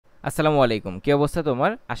আসসালামু আলাইকুম, কি অবস্থা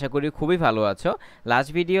তোমার? আশা করি খুবই ভালো আছো। লাস্ট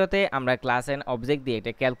ভিডিওতে আমরা ক্লাস এন্ড অবজেক্ট দিয়ে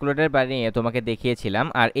একটা ক্যালকুলেটর বানিয়ে তোমাকে দেখিয়েছিলাম,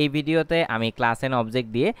 আর এই ভিডিওতে আমি ক্লাস এন্ড অবজেক্ট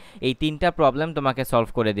দিয়ে এই তিনটা প্রবলেম তোমাকে সলভ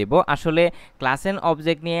করে দিব। আসলে ক্লাস এন্ড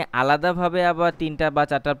অবজেক্ট নিয়ে আলাদাভাবে আবার তিনটা বা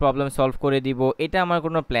চারটা প্রবলেম সলভ করে দিব, এটা আমার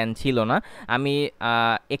কোনো প্ল্যান ছিল না। আমি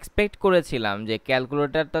এক্সপেক্ট করেছিলাম যে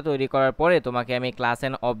ক্যালকুলেটরটা তৈরি করার পরে তোমাকে আমি ক্লাস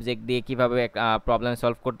এন্ড অবজেক্ট দিয়ে কীভাবে প্রবলেম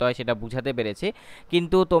সলভ করতে হয় সেটা বুঝাতে পেরেছি।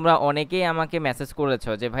 কিন্তু তোমরা অনেকেই আমাকে মেসেজ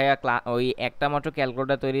করেছো যে ভাইয়া ওই একটা মাত্র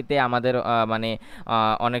ক্যালকুলেটর তৈরিতে আমাদের মানে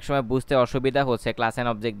অনেক সময় বুঝতে অসুবিধা হচ্ছে ক্লাস এন্ড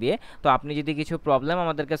অবজেক্ট দিয়ে, তো আপনি যদি কিছু প্রবলেম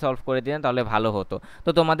আমাদেরকে সলভ করে দিতেন তাহলে ভালো হতো। তো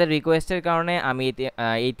তোমাদের রিকোয়েস্টের কারণে আমি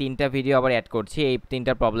এই তিনটা ভিডিও আবার অ্যাড করছি এই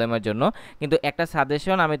তিনটা প্রবলেমের জন্য। কিন্তু একটা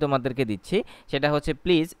সাজেশন আমি তোমাদেরকে দিচ্ছি, সেটা হচ্ছে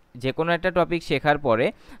প্লিজ যে কোনো একটা টপিক শেখার পরে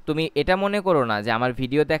তুমি এটা মনে করো না যে আমার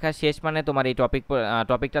ভিডিও দেখা শেষ মানে তোমার এই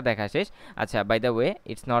টপিকটা দেখা শেষ। আচ্ছা, by the way,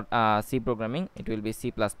 it's not C programming, it will be C++।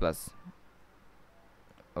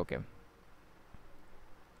 ওকে,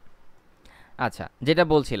 আচ্ছা, যেটা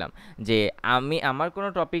বলছিলাম যে আমার কোনো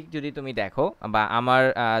টপিক যদি তুমি দেখো বা আমার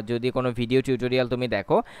যদি কোনো ভিডিও টিউটোরিয়াল তুমি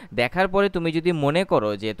দেখো, দেখার পরে তুমি যদি মনে করো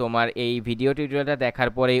যে তোমার এই ভিডিও টিউটোরিয়ালটা দেখার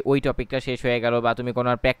পরে ওই টপিকটা শেষ হয়ে গেল বা তুমি কোনো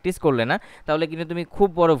প্র্যাকটিস করলে না, তাহলে কিন্তু তুমি খুব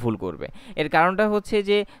বড় ভুল করবে। এর কারণটা হচ্ছে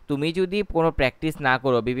যে তুমি যদি কোনো প্র্যাকটিস না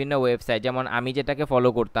করো, বিভিন্ন ওয়েবসাইট, যেমন আমি যেটাকে ফলো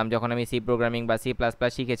করতাম যখন আমি সি প্রোগ্রামিং বা C++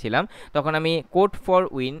 শিখেছিলাম, তখন আমি কোড ফর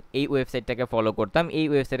উইন এই ওয়েবসাইটটাকে ফলো করতাম। এই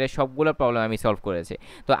ওয়েবসাইটের সবগুলো প্রবলেম আমি সলভ করেছি।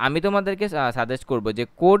 তো আমি তোমাদেরকে সাজেস্ট করব যে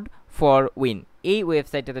কোড ফর উইন এই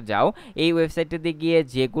ওয়েবসাইটটাতে যাও। এই ওয়েবসাইটটাতে গিয়ে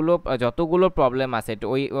যতগুলো প্রবলেম আছে,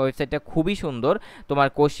 ওই ওয়েবসাইটটা খুবই সুন্দর। তোমার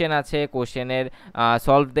কোশ্চেন আছে, কোশ্চেনের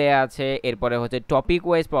সলভ দেয়া আছে, এরপরে হচ্ছে টপিক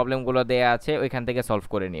ওয়াইজ প্রবলেমগুলো দেয়া আছে, ওইখান থেকে সলভ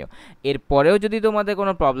করে নিও। এরপরেও যদি তোমাদের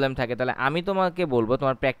কোনো প্রবলেম থাকে তাহলে আমি তোমাকে বলবো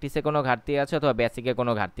তোমার প্র্যাকটিসে কোনো ঘাটতি আছে অথবা বেসিকে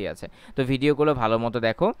কোনো ঘাটতি আছে। তো ভিডিওগুলো ভালো মতো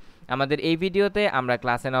দেখো। আমাদের এই ভিডিওতে আমরা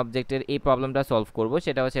ক্লাস এন্ড অবজেক্টের এই প্রবলেমটা সলভ করব,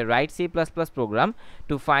 সেটা হচ্ছে right C++ programme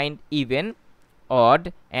to find even, odd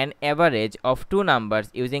and average of two numbers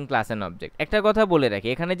using class and object। একটা কথা বলে রাখি,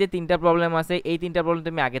 এখানে যে তিনটা প্রবলেম আছে এই তিনটা প্রবলেম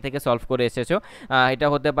তুমি আগে থেকে সলভ করে এসেছো। এটা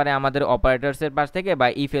হতে পারে আমাদের অপারেটরসের পার্ট থেকে বা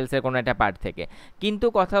ইফ এলসের কোনো একটা পার্ট থেকে। কিন্তু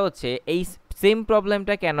কথা হচ্ছে এই সেম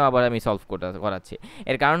প্রবলেমটা কেন আবার আমি সলভ করাচ্ছি,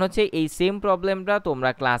 এর কারণ হচ্ছে এই সেম প্রবলেমটা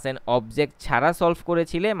তোমরা ক্লাস এন্ড অবজেক্ট ছাড়া সলভ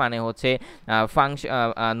করেছিলে, মানে হচ্ছে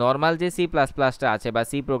নর্মাল যে C++টা আছে বা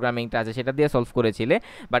সি প্রোগ্রামিংটা আছে সেটা দিয়ে সলভ করেছিলে।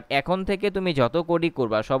 বাট এখন থেকে তুমি যত কোডই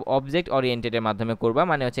করবা সব অবজেক্ট ওরিয়েন্টেডের মাধ্যমে করবা,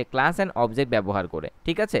 মানে হচ্ছে ক্লাস অ্যান্ড অবজেক্ট ব্যবহার করে।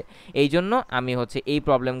 ঠিক আছে, এই জন্য আমি হচ্ছে এই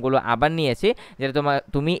প্রবলেমগুলো আবার নিয়েছি, যেটা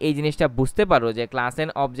তুমি এই জিনিসটা বুঝতে পারো যে ক্লাস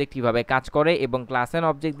অ্যান্ড অবজেক্ট কীভাবে কাজ করে এবং ক্লাস অ্যান্ড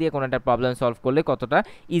অবজেক্ট দিয়ে কোনো একটা প্রবলেম সলভ করলে কতটা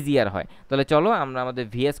ইজিয়ার হয়। তাহলে চলো আমরা আমাদের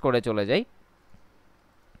ভিএস করে চলে যাই।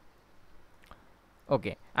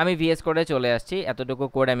 ওকে, আমি ভিএস কোডে চলে আসছি, এতটুকু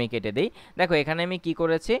কোড আমি কেটে দিই। দেখো এখানে আমি কি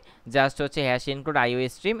করেছি, জাস্ট হচ্ছে হ্যাশ ইনক্লুড আইও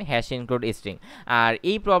স্ট্রিম, হ্যাশ ইনক্লুড স্ট্রিং। আর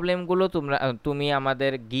এই প্রবলেমগুলো তুমি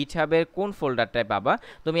আমাদের গিটহাবের কোন ফোল্ডারটায় পাবা?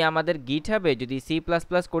 তুমি আমাদের গিটহাবে যদি C++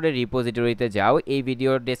 কোডের রিপোজিটরিতে যাও, এই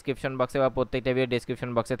ভিডিওর ডেসক্রিপশন বক্সে বা প্রত্যেকটা ভিডিওর ডেসক্রিপশন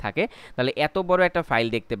বক্সে থাকে, তাহলে এত বড় একটা ফাইল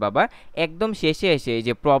দেখতে পাবা। একদম শেষে এসে এই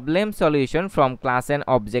যে problem solution from class and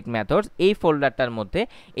object methods, এই ফোল্ডারটার মধ্যে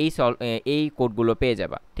এই কোডগুলো পেয়ে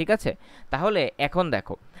যাবা। ঠিক আছে, তাহলে এখন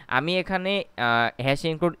দেখো আমি এখানে হ্যাশ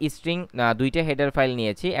ইনক্লুড স্ট্রিং দুইটা হেডার ফাইল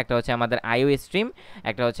নিয়েছি, একটা হচ্ছে আমাদের আইও স্ট্রিম,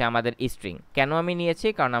 একটা হচ্ছে আমাদের স্ট্রিং। কেন আমি নিয়েছি?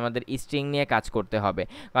 কারণ আমাদের স্ট্রিং নিয়ে কাজ করতে হবে।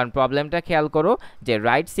 কারণ প্রবলেমটা খেয়াল করো যে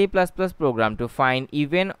right C++ programme to find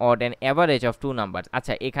even, odd and average of two numbers.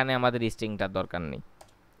 আচ্ছা, এখানে আমাদের স্ট্রিংটার দরকার নেই,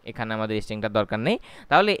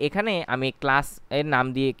 তাহলে এখানে আমি ক্লাস এর নাম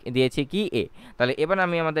দিয়েছি কি এ। তাহলে এবার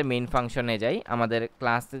আমি আমাদের মেইন ফাংশনে যাই। আমাদের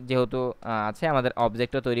ক্লাস যেহেতু আছে, আমাদের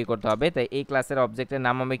অবজেক্টও তৈরি করতে হবে, তাই এই ক্লাসের অবজেক্টের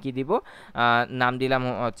নাম আমি কি দিব? নাম দিলাম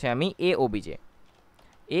হচ্ছে আমি এ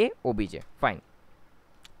ওবিজে, ফাইন।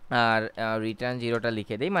 আর রিটার্ন 0টা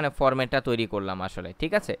লিখে দিই, মানে ফরম্যাটটা তৈরি করলাম আসলে।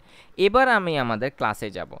 ঠিক আছে, এবার আমি আমাদের ক্লাসে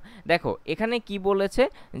যাব। দেখো এখানে কি বলেছে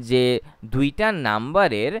যে দুইটা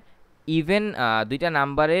নাম্বারের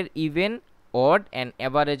even, odd and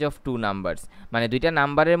average of two numbers, মানে দুইটা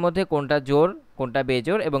নাম্বারের মধ্যে কোনটা জোড় কোনটা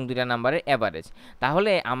বেজোড় এবং দুইটা নাম্বারের অ্যাভারেজ।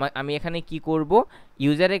 তাহলে আমি এখানে কি করব?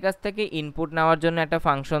 ইউজারের কাছ থেকে ইনপুট নেওয়ার জন্য একটা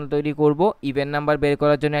ফাংশন তৈরি করব, ইভেন নাম্বার বের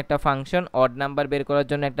করার জন্য একটা ফাংশন, অড নাম্বার বের করার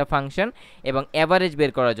জন্য একটা ফাংশন এবং অ্যাভারেজ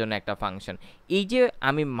বের করার জন্য একটা ফাংশন। এই যে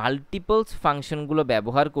আমি মাল্টিপলস ফাংশনগুলো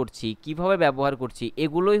ব্যবহার করছি, কিভাবে ব্যবহার করছি,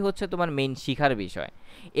 এগুলোই হচ্ছে তোমার মেইন শিখার বিষয়।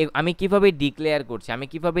 আমি কিভাবে ডিক্লেয়ার করছি, আমি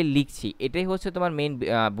কিভাবে লিখছি, এটাই হচ্ছে তোমার মেইন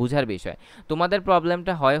বুঝার বিষয়। তোমাদের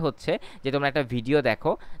প্রবলেমটা হচ্ছে যে তোমরা একটা ভিডিও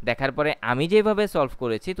দেখো, দেখার পরে আমি যেভাবে সলভ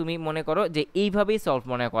করেছি তুমি মনে করো যে এইভাবেই সলভ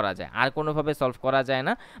মনে করা যায়, আর কোনোভাবে সলভ করা যায়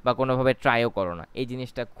না বা কোনোভাবে ট্রাইও করো না, এই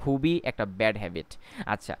জিনিসটা খুবই একটা ব্যাড হ্যাবিট।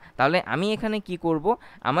 আচ্ছা, তাহলে আমি এখানে কি করব,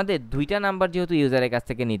 আমাদের দুইটা নাম্বার যেহেতু ইউজারের কাছ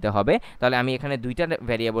থেকে নিতে হবে, তাহলে আমি এখানে দুইটা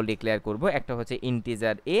ভ্যারিয়েবল ডিক্লেয়ার করব, একটা হচ্ছে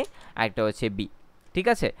ইন্টিজার এ আর একটা হচ্ছে বি। ঠিক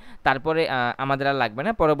আছে, তারপরে আমাদের আর লাগবে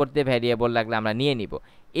না, পরবর্তীতে ভ্যারিয়েবল লাগলে আমরা নিয়ে নিব।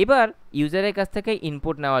 এবার ইউজারের কাছ থেকে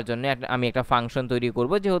ইনপুট নেওয়ার জন্য আমি একটা ফাংশন তৈরি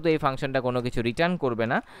করব, যেহেতু এই ফাংশনটা কোনো কিছু রিটার্ন করবে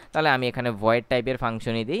না, তাহলে আমি এখানে ভয়েড টাইপের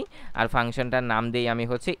ফাংশনই দিই, আর ফাংশনটার নাম দিই আমি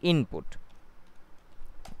হচ্ছে ইনপুট।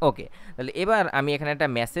 ওকে, তাহলে এবার আমি এখানে একটা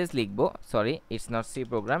মেসেজ লিখব, sorry it's not C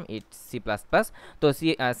program, it's C plus plus. তো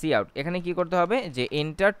সি আউট, এখানে কি করতে হবে যে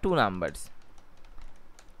enter two numbers,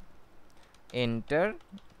 enter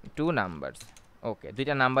two numbers. ওকে,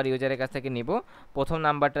 দুইটা নাম্বার ইউজারের কাছ থেকে নিব, প্রথম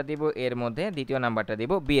নাম্বারটা দিব এর মধ্যে, দ্বিতীয় নাম্বারটা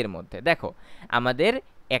দিব বি এর মধ্যে। দেখো আমাদের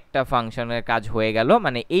একটা ফাংশনের কাজ হয়ে গেল,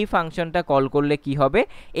 মানে এই ফাংশনটা কল করলে কি হবে,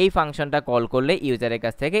 এই ফাংশনটা কল করলে ইউজারের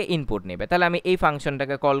কাছ থেকে ইনপুট নেবে। তাহলে আমি এই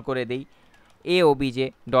ফাংশনটাকে কল করে দিই aobj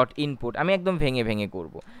ডট ইনপুট, আমি একদম ভেঙে ভেঙে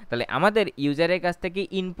করব। তাহলে আমাদের ইউজারের কাছ থেকে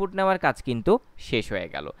ইনপুট নেওয়ার কাজ কিন্তু শেষ হয়ে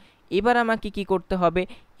গেল। এবার আমাকে কি করতে হবে,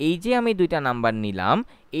 এই যে আমি দুইটা নাম্বার নিলাম,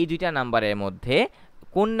 এই দুইটা নাম্বারের মধ্যে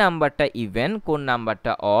কোন নাম্বারটা ইভেন কোন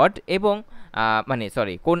নাম্বারটা অড, এবং মানে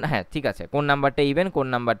সরি হ্যাঁ ঠিক আছে, কোন নাম্বারটা ইভেন কোন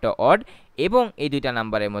নাম্বারটা অড, এবং এই দুইটা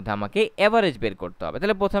নাম্বারের মধ্যে আমাকে অ্যাভারেজ বের করতে হবে।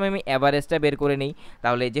 তাহলে প্রথমে আমি অ্যাভারেজটা বের করে নিই।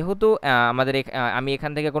 তাহলে যেহেতু আমাদের আমি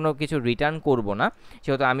এখান থেকে কোনো কিছু রিটার্ন করব না,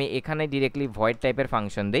 সেহেতু আমি এখানে ডিরেক্টলি ভয়েড টাইপের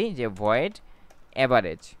ফাংশন দিই, যে ভয়েড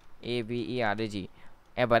অ্যাভারেজ, AVERAG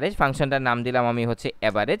অ্যাভারেজ, ফাংশনটার নাম দিলাম আমি হচ্ছে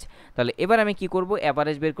অ্যাভারেজ। তাহলে এবার আমি কি করব,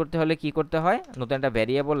 অ্যাভারেজ বের করতে হলে কি করতে হয়, নতুন একটা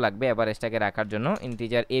ভ্যারিয়েবল লাগবে অ্যাভারেজটাকে রাখার জন্য,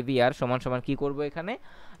 ইন্টিজার AVR সমান সমান কি করব, এখানে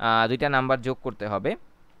দুইটা নাম্বার যোগ করতে হবে,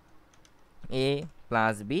 a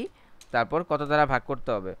প্লাস বি, তারপর কত দ্বারা ভাগ করতে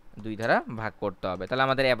হবে, 2 দ্বারা ভাগ করতে হবে। তাহলে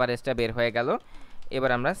আমাদের অ্যাভারেজটা বের হয়ে গেল।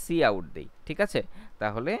 এবার আমরা সি আউট দিই, ঠিক আছে,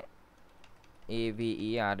 তাহলে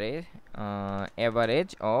AVER average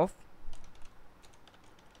of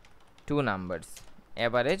two numbers,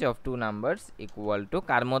 average of two numbers equal to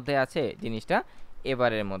কার মধ্যে আছে জিনিসটা,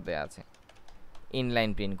 এবারের মধ্যে আছে, ইনলাইন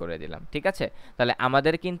প্রিন্ট করে দিলাম। ঠিক আছে, তাহলে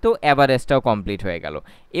আমাদের কিন্তু অ্যাভারেজটাও কমপ্লিট হয়ে গেল।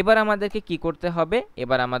 এবার আমাদেরকে কি করতে হবে,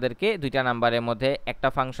 এবার আমাদেরকে দুইটা নাম্বারের মধ্যে একটা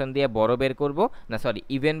ফাংশন দিয়ে বড় বের করব, না সরি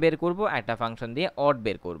ইভেন বের করব, একটা ফাংশন দিয়ে অড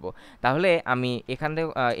বের করব। তাহলে আমি এখান থেকে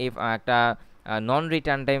একটা নন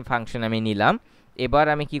রিটার্ন টাইম ফাংশন আমি নিলাম। এবার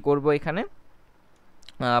আমি কি করব, এখানে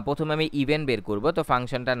প্রথমে আমি ইভেন বের করব, তো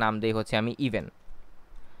ফাংশনটার নাম দেই হচ্ছে আমি ইভেন।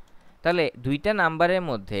 তাহলে দুইটা নাম্বারের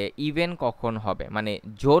মধ্যে ইভেন কখন হবে, মানে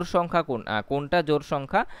জোড় সংখ্যা কোনটা জোড়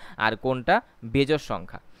সংখ্যা আর কোনটা বেজোড়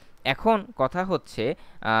সংখ্যা। এখন কথা হচ্ছে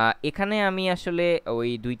এখানে আমি আসলে ওই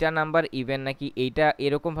দুইটা নাম্বার ইভেন নাকি এইটা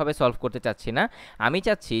এরকমভাবে সলভ করতে চাচ্ছি না, আমি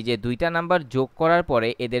চাচ্ছি যে দুইটা নাম্বার যোগ করার পরে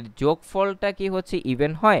এদের যোগফলটা কি হচ্ছে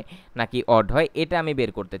ইভেন হয় নাকি অড হয়, এটা আমি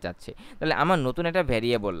বের করতে চাচ্ছি। তাহলে আমার নতুন একটা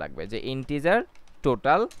ভ্যারিয়েবল লাগবে, যে integer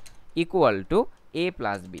total equal to a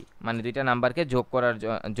plus B, মানে দুইটা নাম্বারকে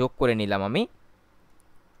যোগ করে নিলাম আমি।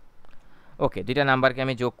 ওকে, দুইটা নাম্বারকে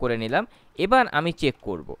আমি যোগ করে নিলাম। এবার আমি চেক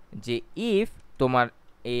করব যে ইফ তোমার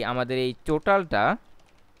আমাদের এই টোটালটা,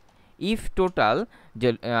 ইফ টোটাল যে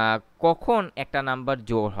কখন একটা নাম্বার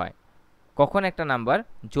জোড় হয়, কখন একটা নাম্বার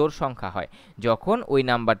জোড় সংখ্যা হয়, যখন ওই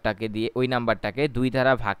নাম্বারটাকে 2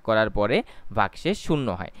 দ্বারা ভাগ করার পরে ভাগশেষ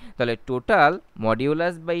 0 হয়। তাহলে টোটাল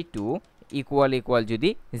মডিউলাস বাই 2 ইকুয়াল যদি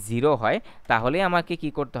 0 হয়, তাহলে আমাকে কি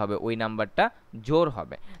করতে হবে, ওই নাম্বারটা জোড়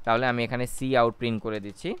হবে। তাহলে আমি এখানে সি আউট প্রিন্ট করে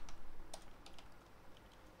দিচ্ছি।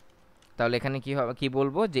 তাহলে এখানে কি হবে, কি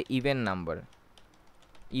বলবো, যে ইভেন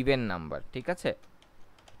নাম্বার, ঠিক আছে,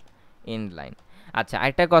 ইনলাইন। আচ্ছা,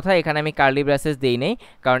 আরেকটা কথা, এখানে আমি কার্লি ব্রেসেস দেই নেই,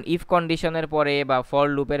 কারণ ইফ কন্ডিশনের পরে বা ফর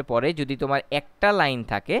লুপের পরে যদি তোমার একটা লাইন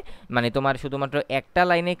থাকে, মানে তোমার শুধুমাত্র একটা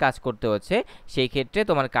লাইনেই কাজ করতে হচ্ছে, সেই ক্ষেত্রে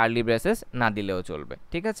তোমার কার্লি ব্রেসেস না দিলেও চলবে।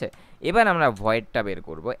 ঠিক আছে, এবার আমরা ভয়েডটা বের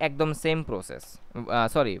করব, একদম সেম প্রসেস,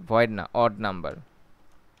 সরি ভয়েড না, অড নাম্বার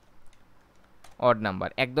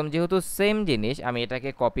একদম, যেহেতু সেম জিনিস আমি এটাকে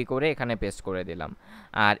কপি করে এখানে পেস্ট করে দিলাম।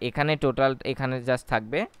 আর এখানে টোটাল এখানে জাস্ট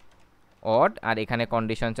থাকবে অড, আর এখানে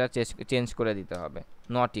কন্ডিশনটা চেঞ্জ করে দিতে হবে,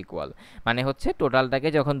 নট ইকুয়াল, মানে হচ্ছে টোটালটাকে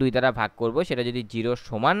যখন 2 দ্বারা ভাগ করব সেটা যদি 0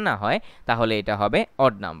 সমান না হয়, তাহলে এটা হবে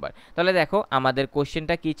অড নাম্বার। তাহলে দেখো আমাদের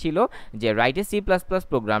কোশ্চেনটা কি ছিল, যে write a C++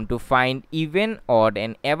 programme to find even, odd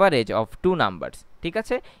and average of two numbers, ঠিক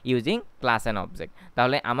আছে, ইউজিং ক্লাস অ্যান্ড অবজেক্ট।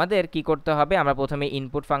 তাহলে আমাদের কি করতে হবে, আমরা প্রথমে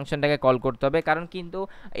ইনপুট ফাংশনটাকে কল করতে হবে, কারণ কিন্তু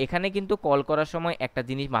এখানে কিন্তু কল করার সময় একটা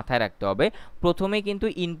জিনিস মাথায় রাখতে হবে, প্রথমে কিন্তু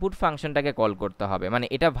ইনপুট ফাংশনটাকে কল করতে হবে, মানে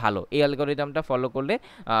এটা ভালো, এই অ্যালগোরিদমটা ফলো করলে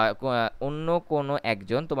অন্য কোনো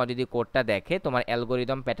একজন তোমার যদি কোডটা দেখে, তোমার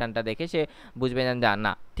অ্যালগোরিদম প্যাটার্নটা দেখে সে বুঝবে যে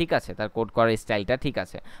না ঠিক আছে, তার কোড করার স্টাইলটা ঠিক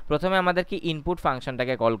আছে। প্রথমে আমাদের কি ইনপুট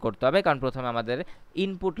ফাংশনটাকে কল করতে হবে, কারণ প্রথমে আমাদের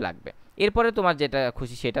ইনপুট লাগবে। এরপরে তোমার যেটা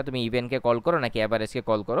খুশি সেটা তুমি ইভেনকে কল করো নাকি অ্যাভারেজকে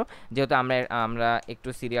কল করো। যেহেতু আমরা একটু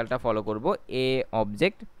সিরিয়ালটা ফলো করব, এ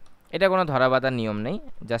অবজেক্ট, এটা কোনো ধরাবাঁধার নিয়ম নেই,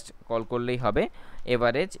 জাস্ট কল করলেই হবে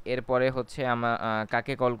এভারেজ। এরপরে হচ্ছে আমরা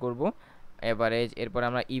কাকে কল করব, এভারেজ। এরপরে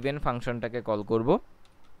আমরা ইভেন ফাংশনটাকে কল করব,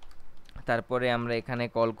 তারপরে আমরা এখানে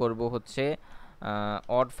কল করব হচ্ছে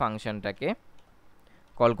অড ফাংশনটাকে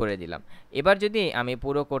কল করে দিলাম। এবার যদি আমি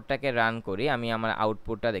পুরো কোডটাকে রান করি, আমি আমার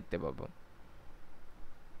আউটপুটটা দেখতে পাবো।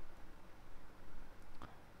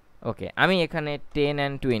 ওকে, আমি এখানে 10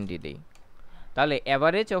 and 20 দিই, তাহলে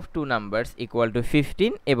average of two numbers equal to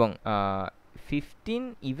 15 এবং 15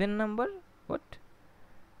 even number, what,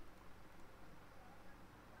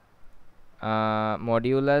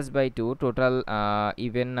 modulus by 2 total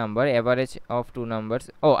even number average of two numbers.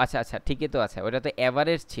 ও আচ্ছা আচ্ছা, ঠিকই তো আছে, ওটা তো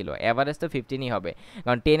অ্যাভারেজ ছিল, অ্যাভারেজ তো 15ই হবে,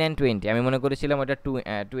 কারণ 10 and 20 আমি মনে করেছিলাম ওটা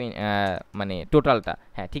মানে টোটালটা।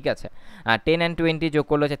 হ্যাঁ ঠিক আছে, 10 and 20 যোগ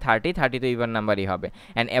করলে হচ্ছে 30 তো ইভেন নাম্বারই হবে,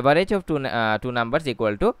 and average of two numbers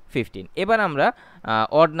equal to 15। এবার আমরা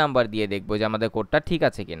অড নাম্বার দিয়ে দেখবো যে আমাদের কোডটা ঠিক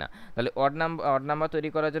আছে কিনা। তাহলে অড নাম্বার তৈরি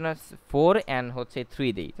করার জন্য 4 অ্যান্ড হচ্ছে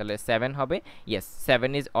 3 দিই, তাহলে 7 হবে। Yes,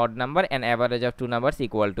 7 is odd number and average of two numbers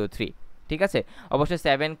equal to 3। ঠিক আছে, অবশ্যই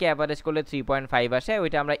 7কে অ্যাভারেজ করলে 3.5 আসে,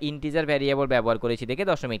 ওইটা আমরা ইন্টিজার ভ্যারিয়েবল ব্যবহার করেছি দেখে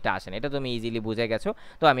দশমিকটা আসে না, এটা তুমি ইজিলি বুঝে গেছো।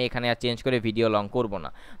 তো আমি এখানে আর চেঞ্জ করে ভিডিও লং করব না।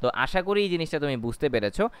 তো আশা করি এই জিনিসটা তুমি বুঝতে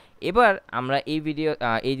পেরেছো। এবার আমরা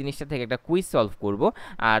এই জিনিসটা থেকে একটা কুইজ সলভ করব,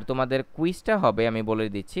 আর তোমাদের কুইজটা হবে, আমি বলে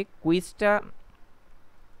দিচ্ছি কুইজটা।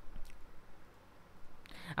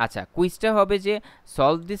 আচ্ছা, কুইজটা হবে যে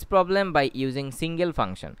solve this problem by using single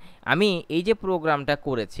function. আমি এই যে প্রোগ্রামটা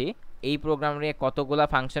করেছি, এই প্রোগ্রামে কতগুলা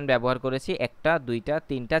ফাংশন ব্যবহার করেছি, 1টা 2টা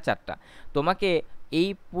 3টা 4টা। তোমাকে এই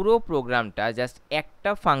পুরো প্রোগ্রামটা জাস্ট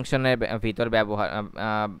একটা ফাংশনের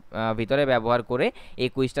ভিতরে ব্যবহার করে এই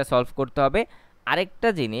কুইজটা সলভ করতে হবে। আরেকটা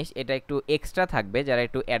জিনিস, এটা একটু এক্সট্রা থাকবে যারা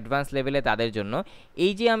একটু অ্যাডভান্স লেভেলে তাদের জন্য,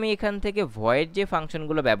 এই যে আমি এখান থেকে ভয়েড যে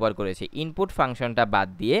ফাংশনগুলো ব্যবহার করেছি, ইনপুট ফাংশনটা বাদ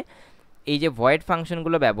দিয়ে এই যে ভয়েড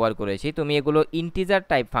ফাংশনগুলো ব্যবহার করেছি, তুমি এগুলো ইন্টিজার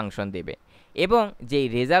টাইপ ফাংশন দেবে, এবং যেই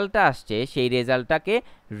রেজাল্টটা আসছে সেই রেজাল্টটাকে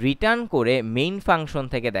রিটার্ন করে মেইন ফাংশন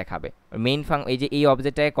থেকে দেখাবে। এই যে এই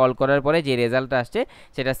অবজেক্টটাকে কল করার পরে যে রেজাল্টটা আসছে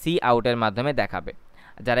সেটা সি আউটের মাধ্যমে দেখাবে।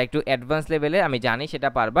 যারা একটু অ্যাডভান্স লেভেলে, আমি জানি সেটা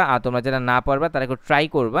পারবা, আর তোমরা যারা না পারবা তারা একটু ট্রাই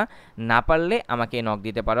করবা, না পারলে আমাকে নক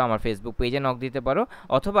দিতে পারো, আমার ফেসবুক পেজে নক দিতে পারো,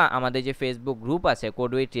 অথবা আমাদের যে ফেসবুক গ্রুপ আছে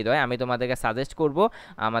কোড উইথ হৃদয়, আমি তোমাদেরকে সাজেস্ট করব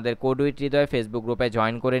আমাদের কোড উইথ হৃদয় ফেসবুক গ্রুপে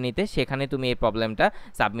জয়েন করে নিতে। সেখানে তুমি এই প্রবলেমটা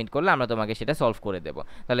সাবমিট করলে আমরা তোমাকে সেটা সলভ করে দেবো।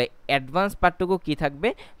 তাহলে অ্যাডভান্স পার্টটুকু কী থাকবে,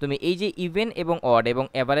 তুমি এই যে ইভেন এবং অড এবং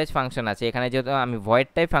অ্যাভারেজ ফাংশন আছে, এখানে যেহেতু আমি ভয়েড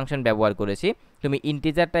টাইপ ফাংশন ব্যবহার করেছি, তুমি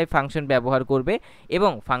ইন্টিজার টাইপ ফাংশন ব্যবহার করবে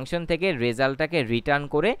এবং ফাংশন থেকে রেজাল্টটাকে রিটার্ন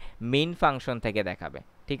করে মেইন ফাংশন থেকে দেখাবে।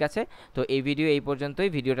 ঠিক আছে, তো এই ভিডিও এই পর্যন্তই।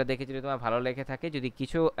 ভিডিওটা দেখে যদি তোমার ভালো লেগে থাকে, যদি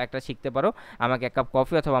কিছু একটা শিখতে পারো, আমাকে এক কাপ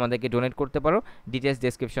কফি অথবা আমাদেরকে ডোনেট করতে পারো, ডিটেলস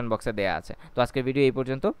ডেসক্রিপশন বক্সে দেওয়া আছে। তো আজকের ভিডিও এই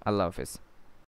পর্যন্ত, আল্লাহ হাফেজ।